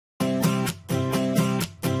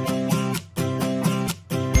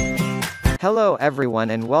Hello everyone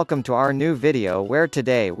and welcome to our new video where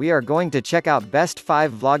today we are going to check out best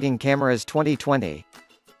 5 vlogging cameras 2020.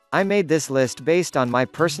 I made this list based on my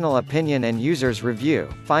personal opinion and users review.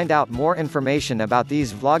 Find out more information about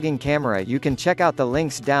these vlogging camera, you can check out the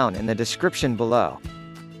links down in the description below.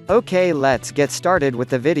 Okay, let's get started with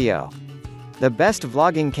the video. The best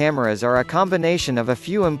vlogging cameras are a combination of a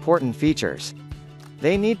few important features.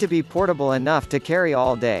 They need to be portable enough to carry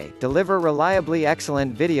all day, deliver reliably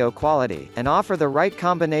excellent video quality, and offer the right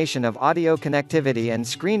combination of audio connectivity and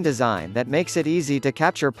screen design that makes it easy to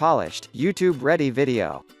capture polished, YouTube-ready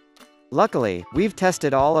video. Luckily, we've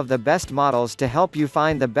tested all of the best models to help you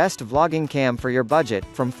find the best vlogging cam for your budget.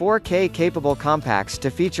 From 4K capable compacts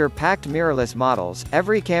to feature-packed mirrorless models,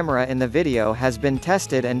 every camera in the video has been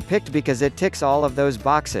tested and picked because it ticks all of those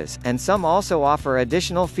boxes, and some also offer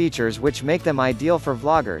additional features which make them ideal for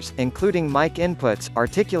vloggers, including mic inputs,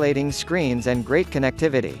 articulating screens and great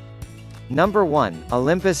connectivity. Number 1.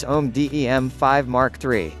 Olympus OM DEM5 Mark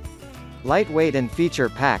III. Lightweight and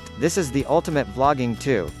feature-packed, this is the ultimate vlogging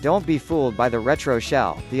tool. Don't be fooled by the retro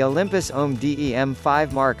shell. The Olympus OM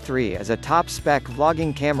DEM5 Mark III is a top-spec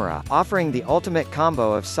vlogging camera, offering the ultimate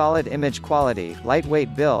combo of solid image quality,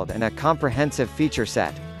 lightweight build and a comprehensive feature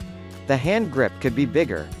set. The hand grip could be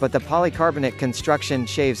bigger, but the polycarbonate construction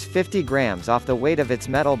shaves 50 grams off the weight of its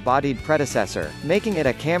metal-bodied predecessor, making it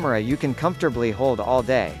a camera you can comfortably hold all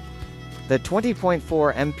day. The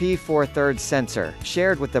 20.4 MP 4/3 sensor,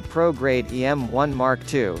 shared with the pro-grade EM1 Mark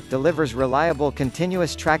II, delivers reliable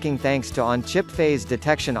continuous tracking thanks to on-chip phase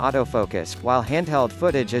detection autofocus, while handheld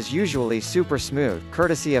footage is usually super smooth,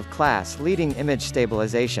 courtesy of class-leading image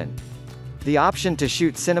stabilization. The option to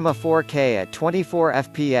shoot cinema 4K at 24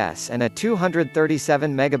 FPS and a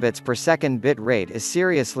 237 megabits per second bit rate is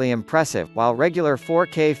seriously impressive, while regular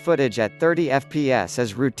 4K footage at 30 FPS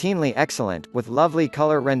is routinely excellent, with lovely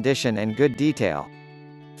color rendition and good detail.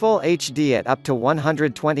 Full HD at up to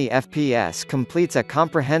 120 FPS completes a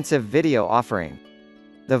comprehensive video offering.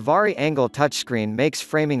 The vari-angle touchscreen makes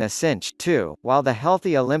framing a cinch, too, while the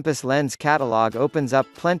healthy Olympus lens catalog opens up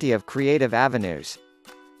plenty of creative avenues.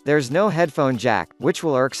 There's no headphone jack, which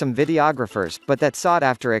will irk some videographers, but that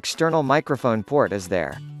sought-after external microphone port is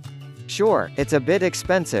there. Sure, it's a bit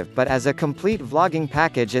expensive, but as a complete vlogging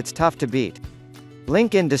package it's tough to beat.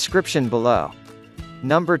 Link in description below.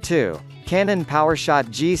 Number 2. Canon PowerShot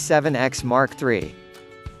G7X Mark III.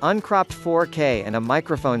 Uncropped 4K and a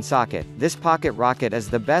microphone socket, this pocket rocket is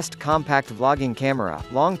the best compact vlogging camera.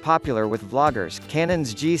 Long popular with vloggers,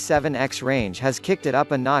 Canon's G7X range has kicked it up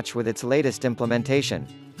a notch with its latest implementation.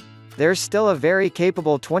 There's still a very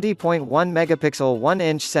capable 20.1 megapixel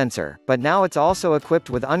 1-inch sensor, but now it's also equipped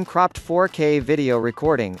with uncropped 4K video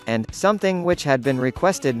recording, and, something which had been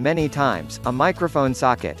requested many times, a microphone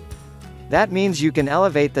socket. That means you can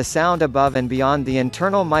elevate the sound above and beyond the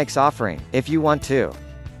internal mic's offering, if you want to.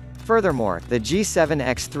 Furthermore, the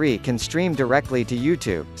G7X3 can stream directly to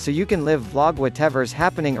YouTube, so you can live vlog whatever's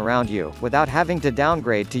happening around you, without having to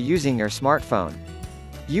downgrade to using your smartphone.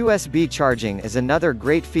 USB charging is another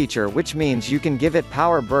great feature, which means you can give it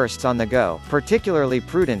power bursts on the go, particularly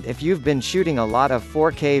prudent if you've been shooting a lot of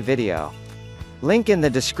 4K video. Link in the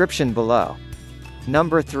description below.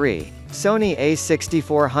 Number 3. Sony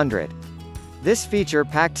a6400. This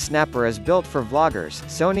feature-packed snapper is built for vloggers.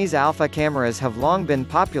 Sony's alpha cameras have long been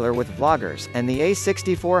popular with vloggers, and the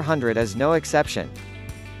a6400 is no exception.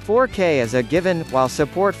 4K is a given, while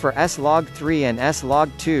support for S-Log3 and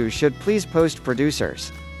S-Log2 should please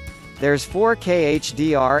post-producers. There's 4K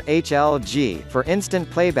HDR HLG for instant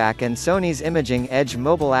playback, and Sony's Imaging Edge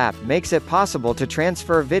mobile app makes it possible to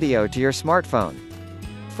transfer video to your smartphone.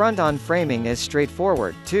 Front-on framing is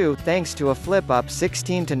straightforward, too, thanks to a flip-up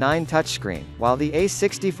 16:9 touchscreen, while the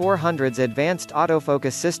a6400's advanced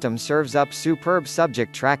autofocus system serves up superb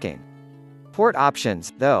subject tracking. Port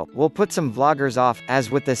options, though, will put some vloggers off, as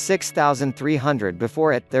with the 6300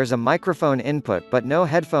 before it, there's a microphone input but no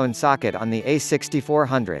headphone socket on the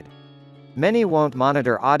a6400. Many won't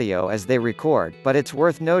monitor audio as they record, but it's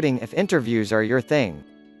worth noting if interviews are your thing.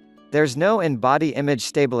 There's no in-body image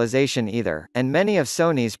stabilization either, and many of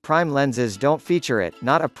Sony's prime lenses don't feature it,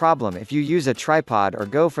 not a problem if you use a tripod or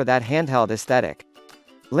go for that handheld aesthetic.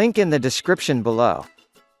 Link in the description below.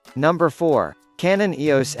 Number 4. Canon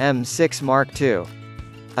EOS M6 Mark II.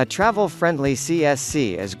 A travel-friendly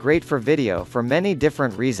CSC is great for video for many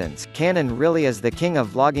different reasons. Canon really is the king of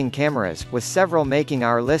vlogging cameras, with several making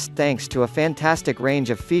our list thanks to a fantastic range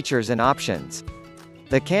of features and options.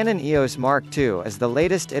 The Canon EOS Mark II is the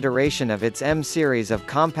latest iteration of its M series of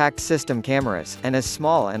compact system cameras, and is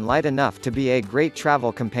small and light enough to be a great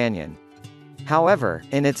travel companion. However,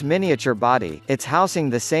 in its miniature body, it's housing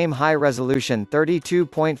the same high-resolution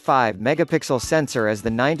 32.5 megapixel sensor as the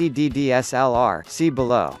 90D DSLR, see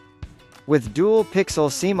below. With dual-pixel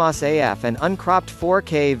CMOS AF and uncropped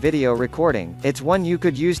 4K video recording, it's one you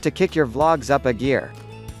could use to kick your vlogs up a gear.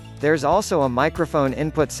 There's also a microphone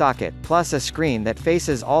input socket, plus a screen that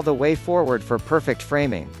faces all the way forward for perfect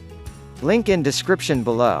framing. Link in description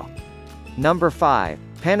below. Number 5.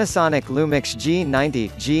 Panasonic Lumix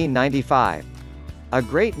G90, G95. A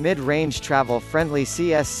great mid-range travel-friendly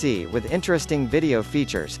CSC with interesting video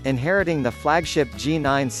features. Inheriting the flagship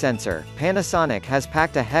G9 sensor, Panasonic has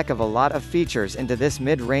packed a heck of a lot of features into this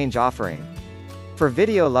mid-range offering. For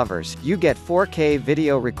video lovers, you get 4K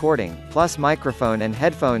video recording, plus microphone and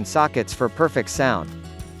headphone sockets for perfect sound.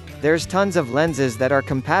 There's tons of lenses that are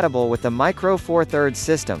compatible with the Micro Four Thirds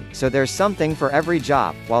system, so there's something for every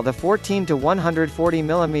job, while the 14 to 140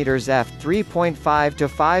 mm f3.5 to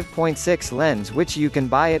 5.6 lens, which you can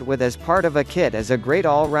buy it with as part of a kit, is a great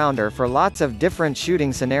all-rounder for lots of different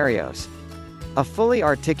shooting scenarios. A fully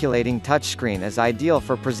articulating touchscreen is ideal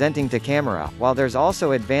for presenting to camera, while there's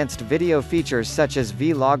also advanced video features such as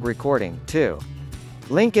vlog recording, too.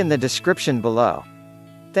 Link in the description below.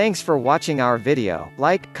 Thanks for watching our video.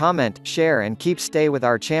 Like, comment, share and stay with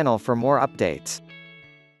our channel for more updates.